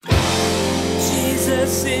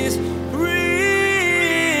Jesus is real.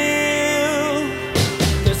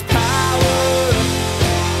 There's power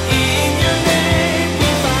in your name. We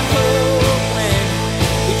find hope when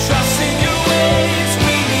we trust in your ways.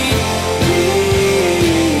 We need you.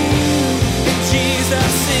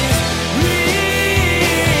 Jesus is real.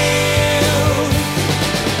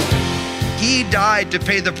 He died to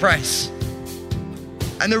pay the price.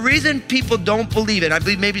 And the reason people don't believe it, I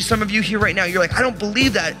believe maybe some of you here right now, you're like, I don't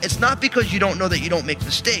believe that. It's not because you don't know that you don't make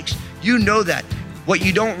mistakes. You know that. What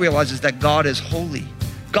you don't realize is that God is holy.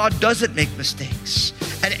 God doesn't make mistakes.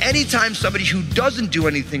 And anytime somebody who doesn't do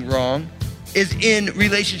anything wrong is in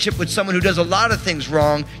relationship with someone who does a lot of things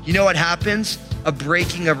wrong, you know what happens? A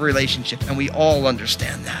breaking of relationship. And we all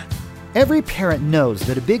understand that. Every parent knows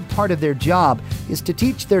that a big part of their job is to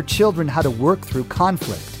teach their children how to work through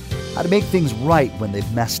conflict, how to make things right when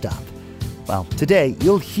they've messed up. Well, today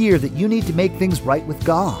you'll hear that you need to make things right with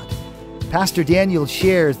God. Pastor Daniel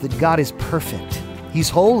shares that God is perfect. He's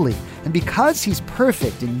holy, and because He's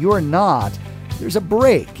perfect and you're not, there's a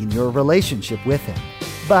break in your relationship with Him.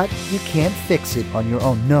 But you can't fix it on your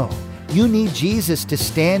own. No, you need Jesus to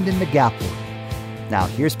stand in the gap for you. Now,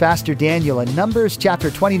 here's Pastor Daniel in Numbers chapter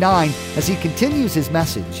 29 as he continues his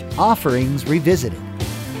message, Offerings Revisited.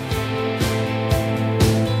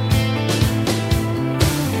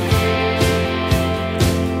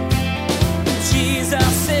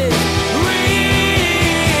 Jesus is real.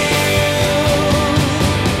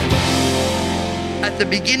 At the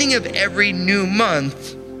beginning of every new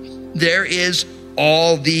month, there is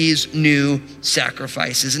all these new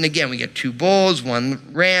sacrifices. And again, we get 2 bulls,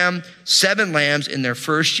 1 ram, 7 lambs in their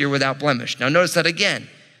first year without blemish. Now notice that again,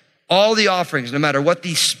 all the offerings, no matter what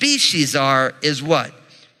the species are, is what?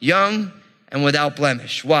 Young and without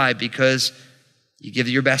blemish. Why? Because you give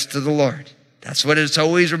your best to the Lord. That's what it's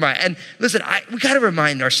always reminded. And listen, we got to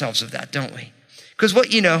remind ourselves of that, don't we? Because what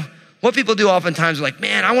people do oftentimes are like,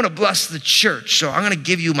 man, I want to bless the church, so I'm going to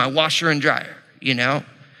give you my washer and dryer,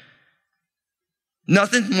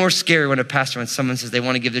 Nothing more scary when someone says they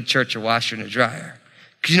want to give the church a washer and a dryer.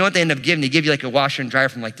 Because you know what they end up giving? They give you like a washer and dryer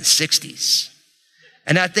from like the 60s.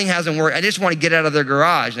 And that thing hasn't worked. I just want to get out of their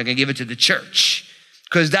garage and they're going to give it to the church.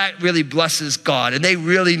 Because that really blesses God. And they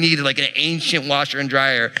really needed like an ancient washer and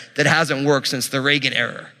dryer that hasn't worked since the Reagan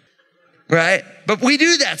era. Right? But we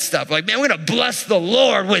do that stuff. Like, man, we're going to bless the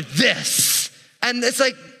Lord with this. And it's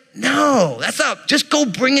like, no, that's not. Just go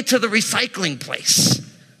bring it to the recycling place.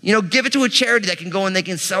 Give it to a charity that can go and they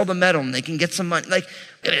can sell the metal and they can get some money. Like,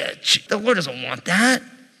 the Lord doesn't want that.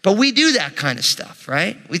 But we do that kind of stuff,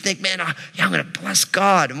 right? We think, man, I'm going to bless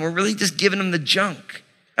God. And we're really just giving Him the junk.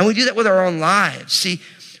 And we do that with our own lives. See,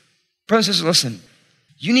 brothers and sisters, listen,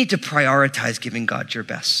 you need to prioritize giving God your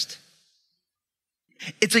best.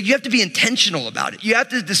 It's like you have to be intentional about it. You have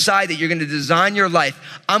to decide that you're going to design your life.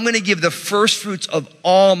 I'm going to give the first fruits of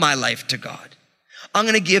all my life to God. I'm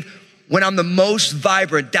going to give when I'm the most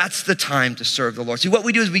vibrant, that's the time to serve the Lord. See, what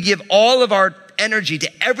we do is we give all of our energy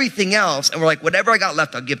to everything else, and we're like, whatever I got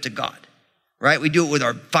left, I'll give to God, right? We do it with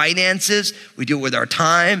our finances. We do it with our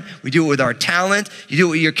time. We do it with our talent. You do it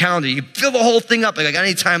with your calendar. You fill the whole thing up. Like, I got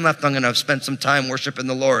any time left, I'm going to spend some time worshiping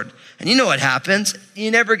the Lord. And you know what happens?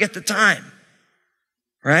 You never get the time,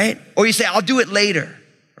 right? Or you say, I'll do it later,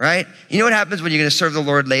 right? You know what happens when you're going to serve the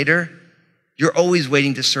Lord later? You're always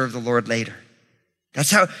waiting to serve the Lord later. That's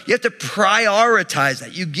how you have to prioritize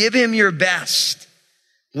that. You give Him your best.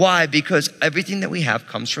 Why? Because everything that we have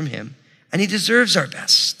comes from Him and He deserves our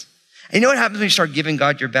best. And you know what happens when you start giving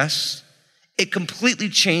God your best? It completely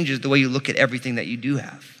changes the way you look at everything that you do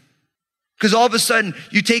have. Because all of a sudden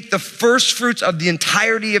you take the first fruits of the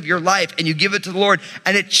entirety of your life and you give it to the Lord,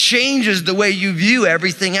 and it changes the way you view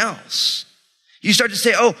everything else. You start to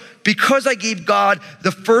say, oh, because I gave God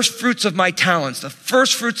the first fruits of my talents, the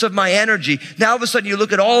first fruits of my energy, now all of a sudden you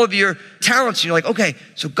look at all of your talents and you're like, okay,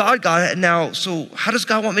 so God got it, and now, so how does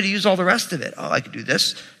God want me to use all the rest of it? Oh, I could do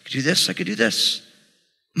this, I could do this, I could do this.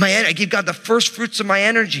 I gave God the first fruits of my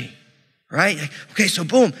energy, right? Okay, so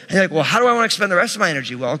boom. And you're like, well, how do I want to expend the rest of my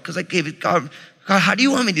energy? Well, because I gave it, God, how do you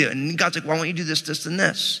want me to do it? And God's like, well, I want you to do this, this, and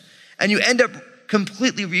this. And you end up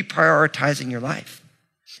completely reprioritizing your life.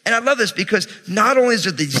 And I love this because not only is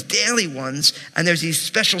there these daily ones and there's these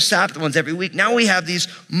special Sabbath ones every week, now we have these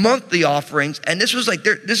monthly offerings, and this is a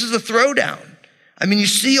throwdown. I mean, you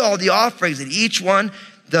see all the offerings, and each one,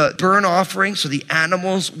 the burnt offering, so the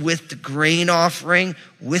animals with the grain offering,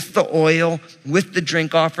 with the oil, with the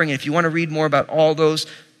drink offering. And if you want to read more about all those,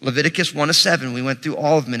 Leviticus 1-7, we went through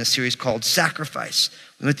all of them in a series called Sacrifice.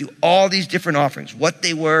 We went through all these different offerings, what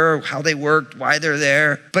they were, how they worked, why they're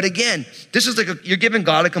there. But again, this is like you're giving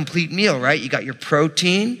God a complete meal, right? You got your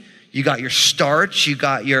protein, you got your starch, you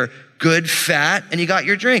got your good fat, and you got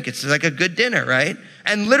your drink. It's like a good dinner, right?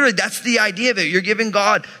 And literally, that's the idea of it. You're giving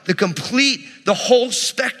God the whole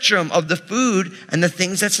spectrum of the food and the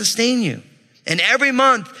things that sustain you. And every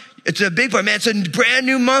month, it's a big part. Man, it's a brand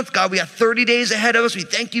new month, God. We got 30 days ahead of us. We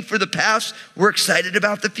thank you for the past. We're excited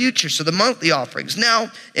about the future. So the monthly offerings.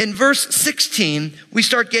 Now, in verse 16, we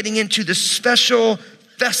start getting into the special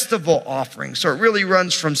festival offering. So it really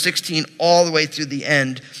runs from 16 all the way through the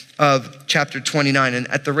end of chapter 29. And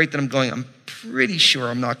at the rate that I'm going, I'm pretty sure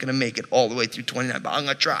I'm not going to make it all the way through 29, but I'm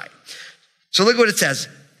going to try. So look what it says.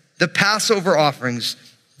 The Passover offerings,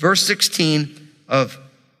 verse 16 of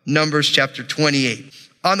Numbers chapter 28.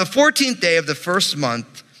 On the 14th day of the first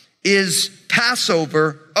month is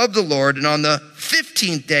Passover of the Lord, and on the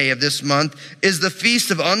 15th day of this month is the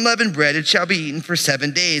feast of unleavened bread. It shall be eaten for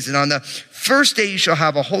 7 days. And on the first day you shall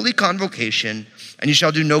have a holy convocation, and you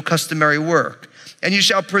shall do no customary work. And you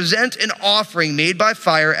shall present an offering made by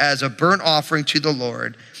fire as a burnt offering to the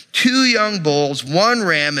Lord, 2 young bulls, 1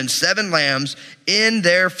 ram, and 7 lambs in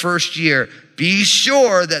their first year. Be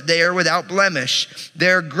sure that they are without blemish.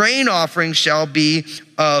 Their grain offering shall be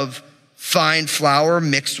of fine flour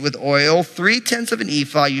mixed with oil. 3/10 of an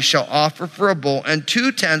ephah you shall offer for a bull, and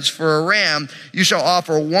 2/10 for a ram. You shall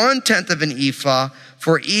offer 1/10 of an ephah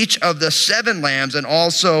for each of the 7 lambs, and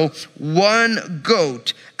also 1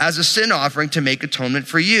 goat as a sin offering to make atonement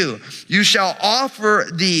for you. You shall offer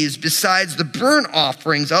these besides the burnt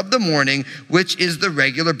offerings of the morning, which is the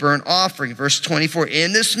regular burnt offering. Verse 24,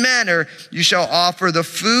 in this manner you shall offer the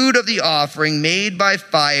food of the offering made by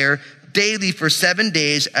fire daily for 7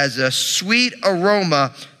 days as a sweet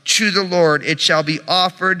aroma to the Lord. It shall be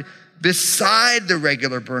offered beside the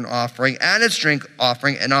regular burnt offering and its drink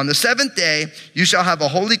offering. And on the 7th day, you shall have a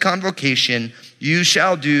holy convocation. You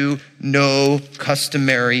shall do no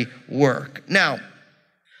customary work. Now,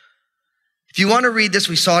 if you want to read this,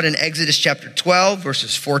 we saw it in Exodus chapter 12,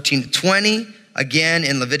 verses 14 to 20. Again,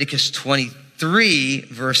 in Leviticus 23,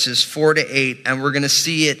 verses 4 to 8. And we're going to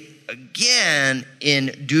see it again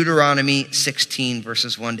in Deuteronomy 16,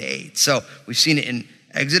 verses 1 to 8. So we've seen it in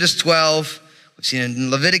Exodus 12. We've seen it in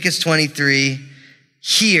Leviticus 23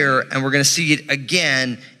 here, and we're going to see it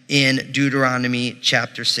again in Deuteronomy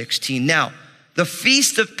chapter 16. Now, the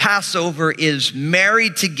Feast of Passover is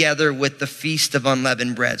married together with the Feast of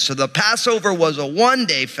Unleavened Bread. So the Passover was a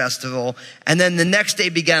one-day festival, and then the next day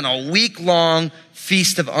began a week-long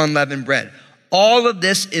Feast of Unleavened Bread. All of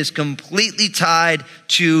this is completely tied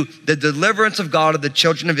to the deliverance of God of the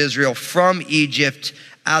children of Israel from Egypt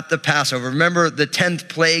at the Passover. Remember the 10th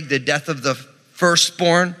plague, the death of the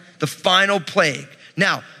firstborn, the final plague.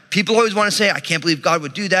 Now, people always want to say, I can't believe God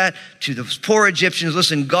would do that to those poor Egyptians.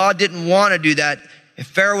 Listen, God didn't want to do that. If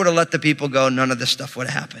Pharaoh would have let the people go, none of this stuff would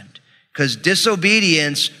have happened. Because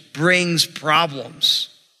disobedience brings problems.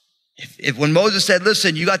 If when Moses said,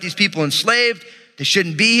 listen, you got these people enslaved, they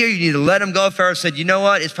shouldn't be here, you need to let them go. Pharaoh said, you know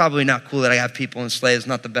what? It's probably not cool that I have people enslaved. It's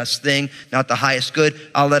not the best thing, not the highest good.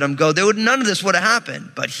 I'll let them go. None of this would have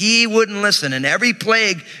happened, but he wouldn't listen. And every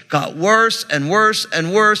plague got worse and worse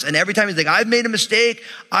and worse. And every time he's like, I've made a mistake.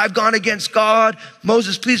 I've gone against God.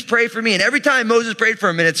 Moses, please pray for me. And every time Moses prayed for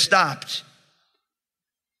him, and it stopped.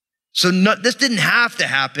 So this didn't have to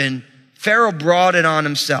happen. Pharaoh brought it on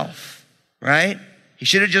himself, right? He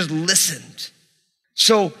should have just listened.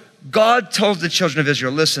 So God told the children of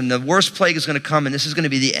Israel, listen, the worst plague is going to come, and this is going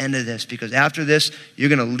to be the end of this, because after this, you're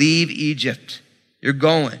going to leave Egypt. You're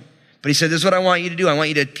going. But he said, this is what I want you to do. I want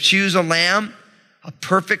you to choose a lamb, a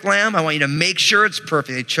perfect lamb. I want you to make sure it's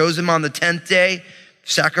perfect. They chose him on the 10th day,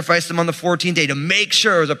 sacrificed him on the 14th day to make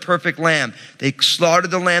sure it was a perfect lamb. They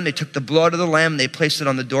slaughtered the lamb. They took the blood of the lamb, and they placed it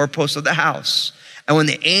on the doorpost of the house. And when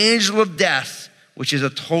the angel of death, which is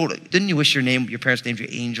didn't you wish your parents named you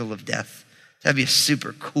Angel of Death? That'd be a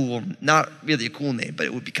super cool, not really a cool name, but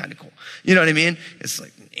it would be kind of cool. You know what I mean? It's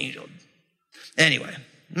like an angel. Anyway,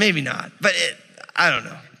 maybe not, but I don't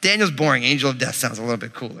know. Daniel's boring. Angel of Death sounds a little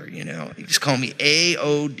bit cooler, you know? You just call me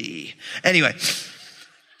AOD. Anyway,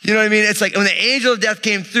 you know what I mean? It's like when the angel of death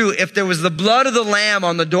came through, if there was the blood of the lamb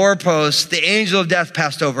on the doorpost, the angel of death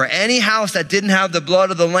passed over. Any house that didn't have the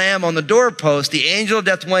blood of the lamb on the doorpost, the angel of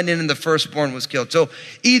death went in and the firstborn was killed. So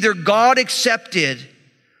either God accepted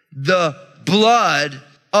the blood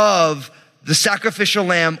of the sacrificial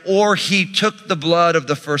lamb, or he took the blood of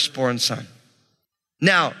the firstborn son.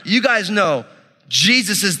 Now, you guys know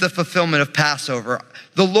Jesus is the fulfillment of Passover.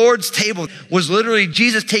 The Lord's table was literally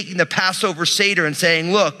Jesus taking the Passover Seder and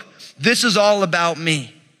saying, look, this is all about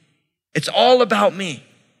me. It's all about me.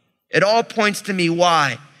 It all points to me.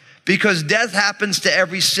 Why? because death happens to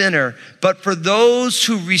every sinner. But for those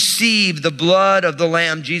who receive the blood of the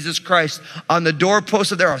Lamb, Jesus Christ, on the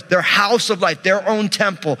doorpost of their house of life, their own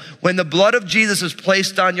temple, when the blood of Jesus is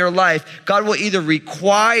placed on your life, God will either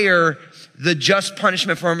require the just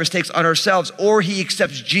punishment for our mistakes on ourselves, or he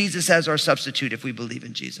accepts Jesus as our substitute if we believe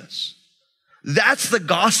in Jesus. That's the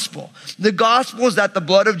gospel. The gospel is that the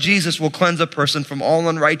blood of Jesus will cleanse a person from all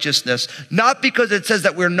unrighteousness, not because it says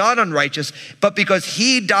that we're not unrighteous, but because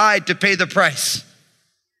he died to pay the price.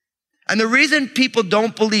 And the reason people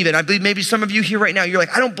don't believe it, I believe maybe some of you here right now, you're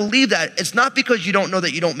like, I don't believe that. It's not because you don't know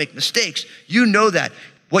that you don't make mistakes. You know that.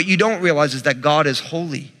 What you don't realize is that God is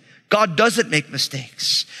holy. God doesn't make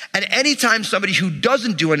mistakes. And anytime somebody who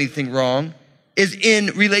doesn't do anything wrong is in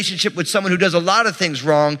relationship with someone who does a lot of things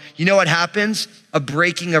wrong, you know what happens? A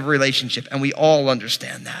breaking of relationship, and we all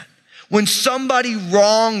understand that. When somebody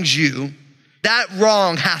wrongs you, that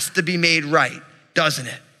wrong has to be made right, doesn't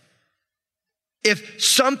it? If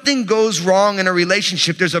something goes wrong in a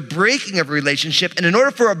relationship, there's a breaking of a relationship, and in order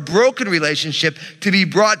for a broken relationship to be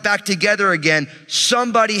brought back together again,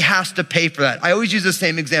 somebody has to pay for that. I always use the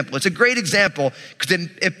same example. It's a great example because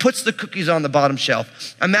it puts the cookies on the bottom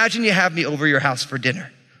shelf. Imagine you have me over your house for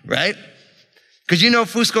dinner, right? Because you know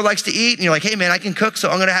Fusco likes to eat, and you're like, hey man, I can cook, so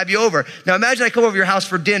I'm gonna have you over. Now imagine I come over your house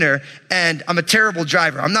for dinner, and I'm a terrible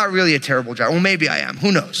driver. I'm not really a terrible driver. Well, maybe I am,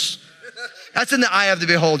 who knows? That's in the eye of the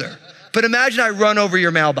beholder. But imagine I run over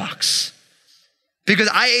your mailbox because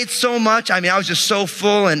I ate so much. I was just so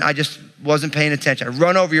full and I just wasn't paying attention. I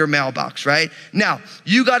run over your mailbox, right? Now,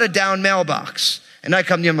 you got a down mailbox and I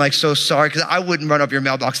come to you, I'm like, so sorry, because I wouldn't run over your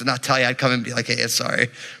mailbox and not tell you. I'd come and be like, hey, sorry,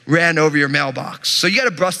 ran over your mailbox. So you got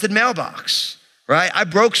a busted mailbox, right? I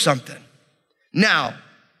broke something. Now,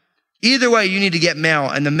 either way, you need to get mail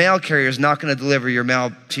and the mail carrier is not going to deliver your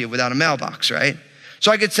mail to you without a mailbox, right?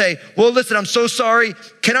 So I could say, well, listen, I'm so sorry.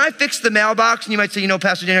 Can I fix the mailbox? And you might say,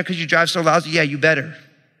 Pastor Daniel, because you drive so lousy. Yeah, you better.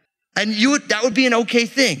 And that would be an okay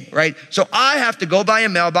thing, right? So I have to go buy a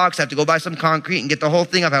mailbox, I have to go buy some concrete and get the whole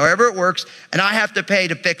thing up, however it works, and I have to pay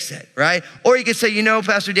to fix it, right? Or you could say,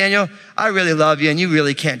 Pastor Daniel, I really love you and you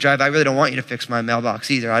really can't drive. I really don't want you to fix my mailbox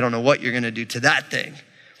either. I don't know what you're going to do to that thing.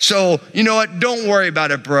 So you know what? Don't worry about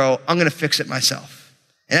it, bro. I'm going to fix it myself.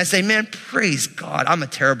 And I say, man, praise God. I'm a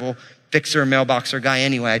terrible fixer, mailboxer guy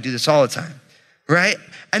anyway. I do this all the time, right?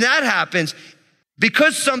 And that happens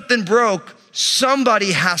because something broke,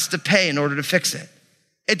 somebody has to pay in order to fix it.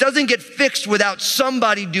 It doesn't get fixed without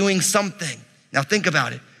somebody doing something. Now think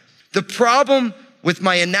about it. The problem with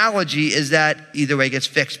my analogy is that either way it gets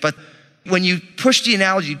fixed. But when you push the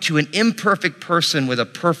analogy to an imperfect person with a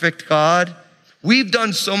perfect God, we've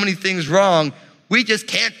done so many things wrong, we just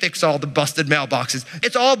can't fix all the busted mailboxes.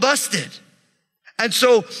 It's all busted. And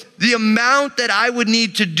so the amount that I would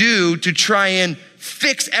need to do to try and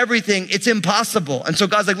fix everything, it's impossible. And so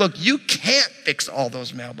God's like, look, you can't fix all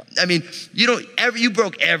those mailboxes. You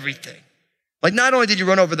broke everything. Like not only did you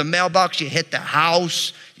run over the mailbox, you hit the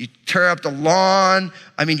house, you tore up the lawn.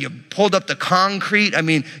 You pulled up the concrete.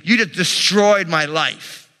 You just destroyed my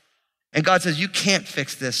life. And God says, you can't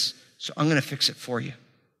fix this, so I'm going to fix it for you.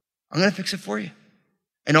 I'm going to fix it for you.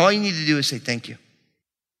 And all you need to do is say thank you.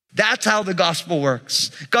 That's how the gospel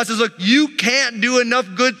works. God says, look, you can't do enough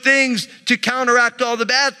good things to counteract all the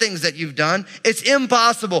bad things that you've done. It's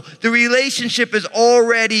impossible. The relationship is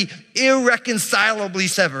already irreconcilably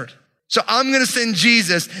severed. So I'm going to send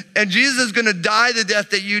Jesus, and Jesus is going to die the death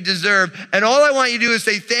that you deserve. And all I want you to do is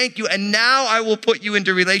say thank you. And now I will put you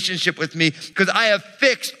into relationship with me because I have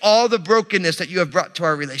fixed all the brokenness that you have brought to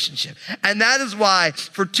our relationship. And that is why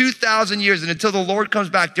for 2,000 years and until the Lord comes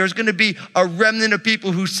back, there's going to be a remnant of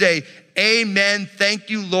people who say, amen, thank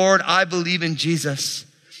you, Lord, I believe in Jesus.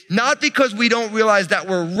 Not because we don't realize that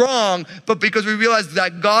we're wrong, but because we realize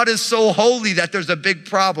that God is so holy that there's a big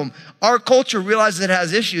problem. Our culture realizes it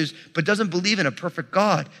has issues, but doesn't believe in a perfect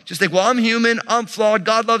God. Just think, well, I'm human, I'm flawed,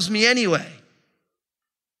 God loves me anyway.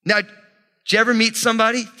 Now, did you ever meet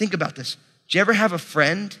somebody? Think about this. Did you ever have a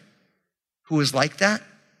friend who was like that?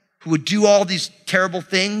 Who would do all these terrible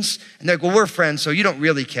things? And they're like, well, we're friends, so you don't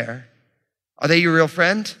really care. Are they your real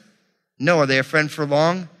friend? No. Are they a friend for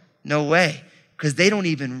long? No way. Because they don't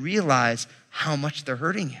even realize how much they're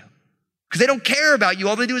hurting you. Because they don't care about you.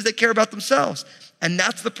 All they do is they care about themselves. And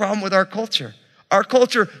that's the problem with our culture. Our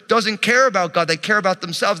culture doesn't care about God. They care about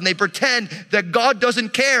themselves. And they pretend that God doesn't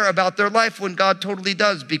care about their life when God totally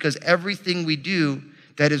does. Because everything we do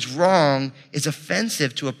that is wrong is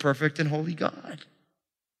offensive to a perfect and holy God.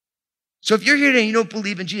 So if you're here today and you don't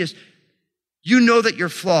believe in Jesus, you know that you're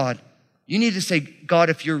flawed. You need to say, God,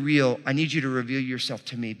 if you're real, I need you to reveal yourself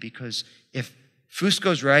to me. Because if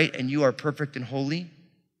Fusco's right and you are perfect and holy,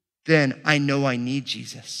 then I know I need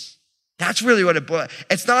Jesus. That's really what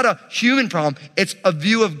it's not a human problem. It's a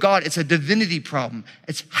view of God. It's a divinity problem.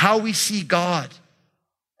 It's how we see God.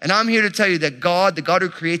 And I'm here to tell you that God, the God who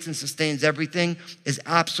creates and sustains everything, is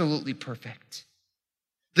absolutely perfect.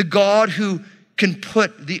 The God who can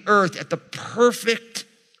put the earth at the perfect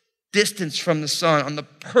distance from the sun, on the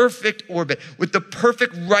perfect orbit, with the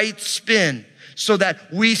perfect right spin, so that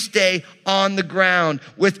we stay on the ground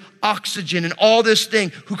with oxygen and all this thing,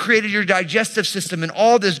 who created your digestive system and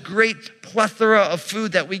all this great plethora of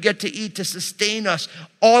food that we get to eat to sustain us.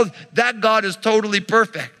 All that God is totally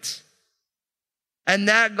perfect. And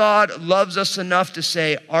that God loves us enough to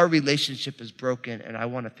say, our relationship is broken and I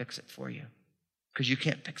want to fix it for you, because you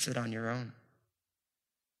can't fix it on your own.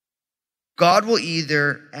 God will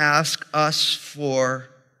either ask us for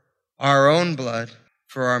our own blood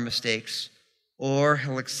for our mistakes, or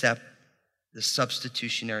he'll accept the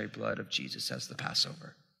substitutionary blood of Jesus as the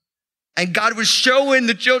Passover. And God was showing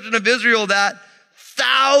the children of Israel that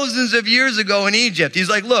thousands of years ago in Egypt. He's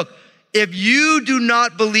like, look, if you do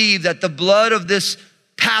not believe that the blood of this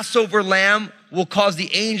Passover lamb will cause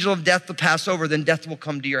the angel of death to pass over, then death will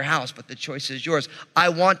come to your house, but the choice is yours. I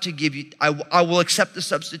want to give you, I will accept the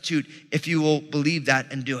substitute if you will believe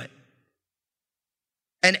that and do it.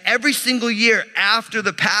 And every single year after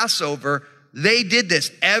the Passover, they did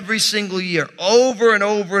this every single year, over and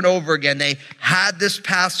over and over again. They had this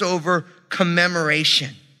Passover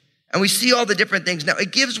commemoration. And we see all the different things. Now,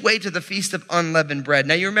 it gives way to the Feast of Unleavened Bread.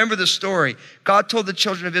 Now, you remember the story. God told the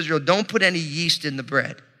children of Israel, don't put any yeast in the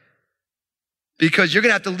bread, because you're going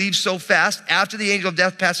to have to leave so fast. After the angel of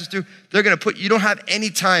death passes through, you don't have any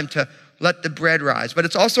time to let the bread rise. But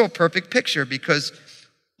it's also a perfect picture, because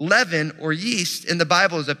leaven or yeast in the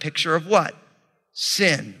Bible is a picture of what?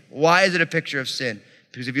 Sin. Why is it a picture of sin?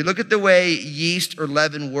 Because if you look at the way yeast or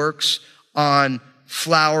leaven works on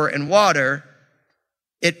flour and water,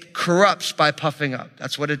 it corrupts by puffing up.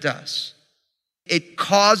 That's what it does. It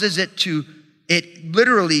causes the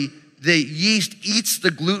yeast eats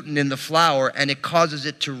the gluten in the flour and it causes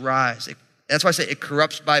it to rise. That's why I say it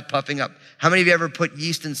corrupts by puffing up. How many of you ever put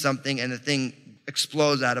yeast in something and the thing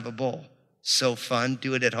explodes out of a bowl? So fun.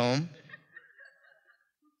 Do it at home.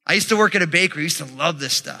 I used to work at a bakery. We used to love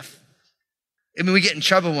this stuff. I mean, we get in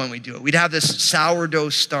trouble when we do it. We'd have this sourdough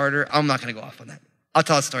starter. I'm not going to go off on that. I'll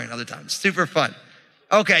tell a story another time. Super fun.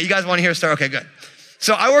 Okay, you guys want to hear a story? Okay, good.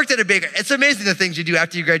 So I worked at a bakery. It's amazing the things you do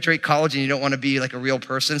after you graduate college and you don't want to be like a real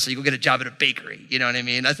person, so you go get a job at a bakery. You know what I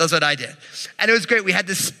mean? That's what I did. And it was great. We had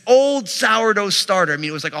this old sourdough starter. I mean,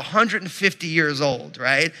 it was like 150 years old,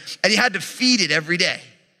 right? And you had to feed it every day.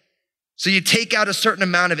 So you take out a certain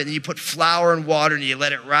amount of it and you put flour and water and you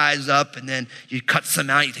let it rise up, and then you cut some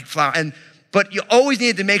out, you take flour. But you always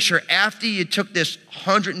needed to make sure after you took this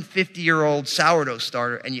 150-year-old sourdough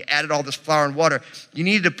starter and you added all this flour and water, you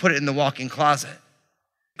needed to put it in the walk-in closet,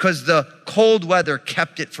 because the cold weather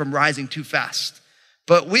kept it from rising too fast.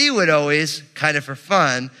 But we would always, kind of for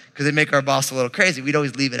fun, because it'd make our boss a little crazy, we'd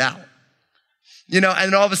always leave it out. You know,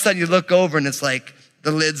 and then all of a sudden you look over and it's like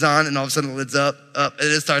the lid's on, and all of a sudden the lid's up, and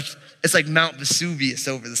it starts, it's like Mount Vesuvius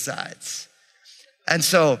over the sides. And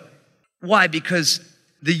so, why? Because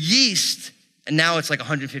the yeast, and now it's like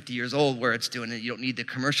 150 years old where it's doing it, you don't need the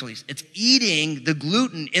commercial yeast. It's eating the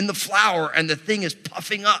gluten in the flour and the thing is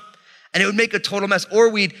puffing up. And it would make a total mess. Or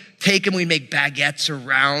we'd take them, we'd make baguettes or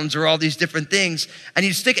rounds or all these different things. And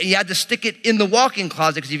you'd stick it, and you had to stick it in the walk-in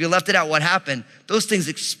closet, because if you left it out, what happened? Those things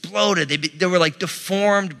exploded. They were like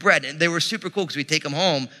deformed bread. And they were super cool because we'd take them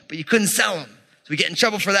home, but you couldn't sell them. So we get in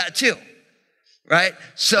trouble for that too, right?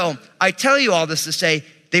 So I tell you all this to say,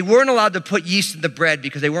 they weren't allowed to put yeast in the bread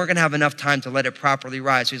because they weren't going to have enough time to let it properly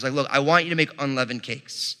rise. So he's like, look, I want you to make unleavened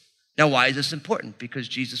cakes. Now, why is this important? Because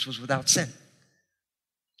Jesus was without sin.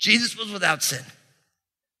 Jesus was without sin.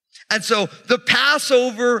 And so the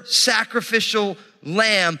Passover sacrificial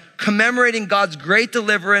lamb commemorating God's great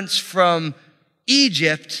deliverance from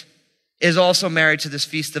Egypt is also married to this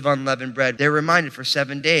Feast of Unleavened Bread. They're reminded for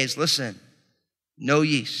 7 days, listen, no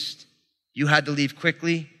yeast. You had to leave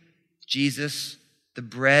quickly. Jesus, the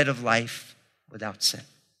bread of life without sin.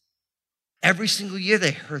 Every single year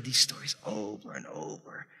they heard these stories over and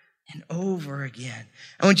over and over again.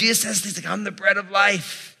 And when Jesus says things like, I'm the bread of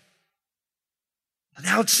life,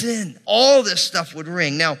 without sin, all this stuff would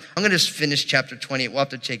ring. Now, I'm going to just finish chapter 28. We'll have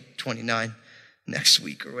to take 29 next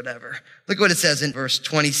week or whatever. Look what it says in verse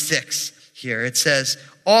 26 here. It says,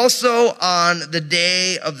 also on the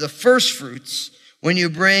day of the first fruits, when you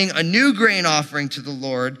bring a new grain offering to the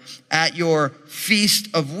Lord at your feast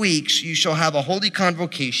of weeks, you shall have a holy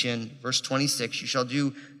convocation. Verse 26, you shall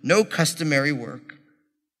do no customary work.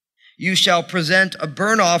 You shall present a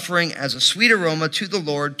burnt offering as a sweet aroma to the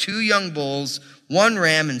Lord, 2 young bulls, 1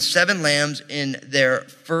 ram, and 7 lambs in their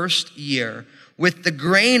first year, with the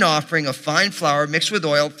grain offering of fine flour mixed with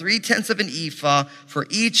oil, 3/10 of an ephah for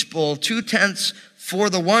each bull, 2/10 for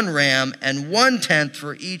the 1 ram, and 1/10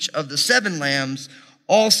 for each of the 7 lambs,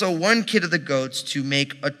 also 1 kid of the goats to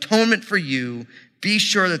make atonement for you. Be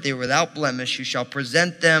sure that they are without blemish. You shall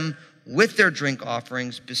present them with their drink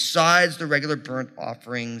offerings, besides the regular burnt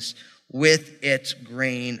offerings with its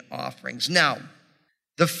grain offerings. Now,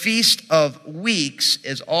 the Feast of Weeks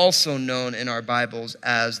is also known in our Bibles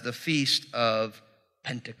as the Feast of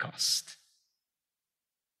Pentecost.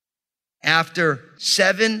 After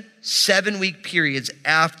 7-week periods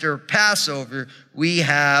after Passover, we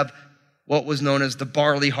have what was known as the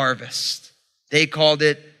barley harvest. They called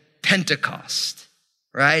it Pentecost,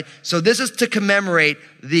 right? So this is to commemorate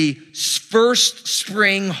the first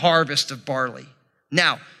spring harvest of barley.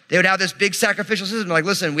 Now, they would have this big sacrificial system. Like,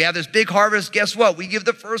 listen, we have this big harvest. Guess what? We give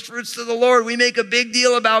the first fruits to the Lord. We make a big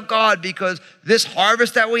deal about God because this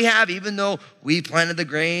harvest that we have, even though we planted the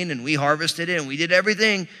grain and we harvested it and we did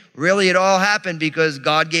everything, really it all happened because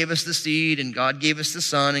God gave us the seed and God gave us the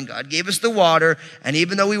sun and God gave us the water. And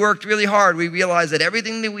even though we worked really hard, we realized that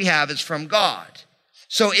everything that we have is from God.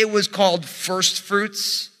 So it was called first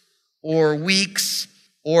fruits or weeks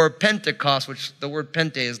or Pentecost, which the word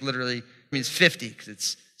pente is literally means 50 because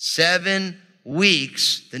it's 7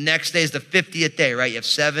 weeks. The next day is the 50th day, right? You have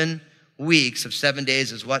 7 weeks of 7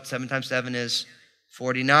 days is what? 7 times 7 is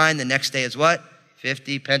 49. The next day is what?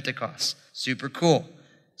 50, Pentecost. Super cool.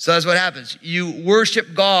 So that's what happens. You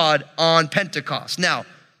worship God on Pentecost. Now,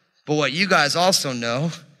 but what you guys also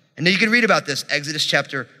know, and you can read about this, Exodus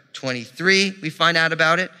chapter 23, we find out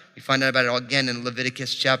about it. We find out about it again in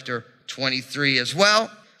Leviticus chapter 23 as well.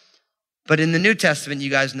 But in the New Testament, you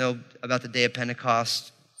guys know about the day of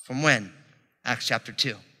Pentecost from when? Acts chapter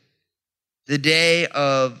 2. The day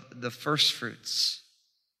of the first fruits.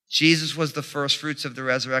 Jesus was the first fruits of the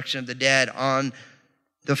resurrection of the dead on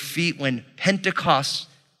the feet when Pentecost,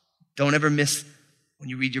 don't ever miss when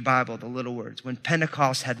you read your Bible, the little words. When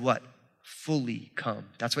Pentecost had what? Fully come.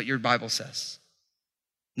 That's what your Bible says.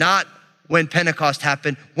 Not when Pentecost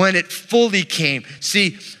happened, when it fully came.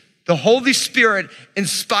 See, the Holy Spirit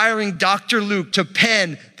inspiring Dr. Luke to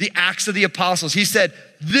pen the Acts of the Apostles. He said,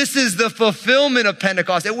 this is the fulfillment of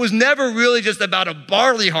Pentecost. It was never really just about a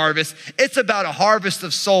barley harvest. It's about a harvest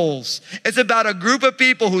of souls. It's about a group of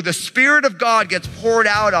people who the Spirit of God gets poured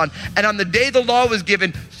out on. And on the day the law was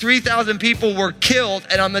given, 3,000 people were killed.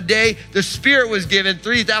 And on the day the Spirit was given,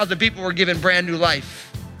 3,000 people were given brand new life.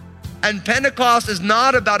 And Pentecost is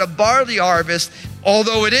not about a barley harvest,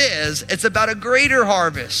 although it is. It's about a greater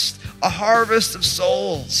harvest, a harvest of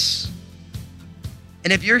souls.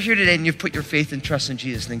 And if you're here today and you've put your faith and trust in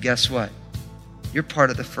Jesus, then guess what? You're part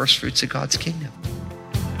of the first fruits of God's kingdom.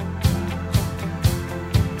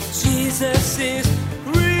 Jesus is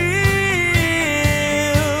real.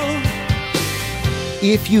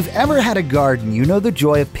 If you've ever had a garden, you know the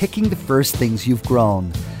joy of picking the first things you've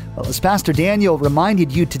grown. Well, as Pastor Daniel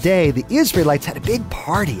reminded you today, the Israelites had a big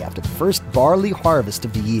party after the first barley harvest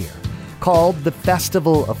of the year. Called the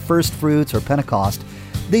Festival of First Fruits or Pentecost,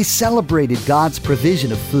 they celebrated God's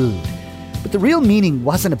provision of food. But the real meaning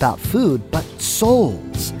wasn't about food, but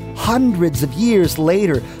souls. Hundreds of years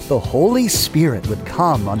later, the Holy Spirit would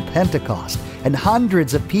come on Pentecost, and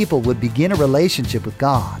hundreds of people would begin a relationship with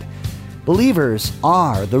God. Believers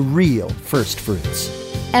are the real first fruits.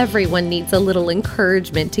 Everyone needs a little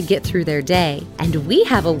encouragement to get through their day, and we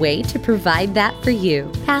have a way to provide that for you.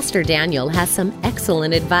 Pastor Daniel has some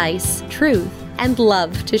excellent advice, truth, and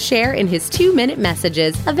love to share in his 2-minute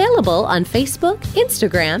messages available on Facebook,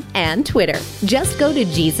 Instagram, and Twitter. Just go to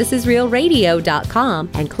JesusIsRealRadio.com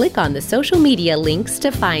and click on the social media links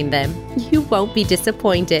to find them. You won't be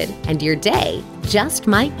disappointed, and your day just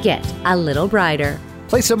might get a little brighter.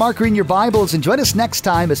 Place a marker in your Bibles and join us next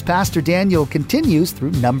time as Pastor Daniel continues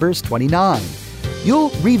through Numbers 29. You'll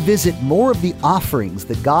revisit more of the offerings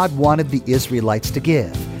that God wanted the Israelites to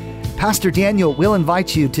give. Pastor Daniel will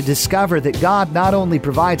invite you to discover that God not only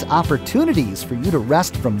provides opportunities for you to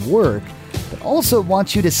rest from work, but also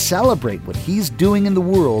wants you to celebrate what He's doing in the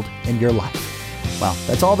world in your life. Well,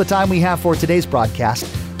 that's all the time we have for today's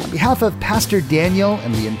broadcast. On behalf of Pastor Daniel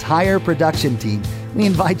and the entire production team, we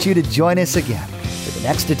invite you to join us again for the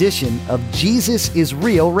next edition of Jesus is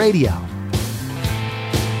Real Radio.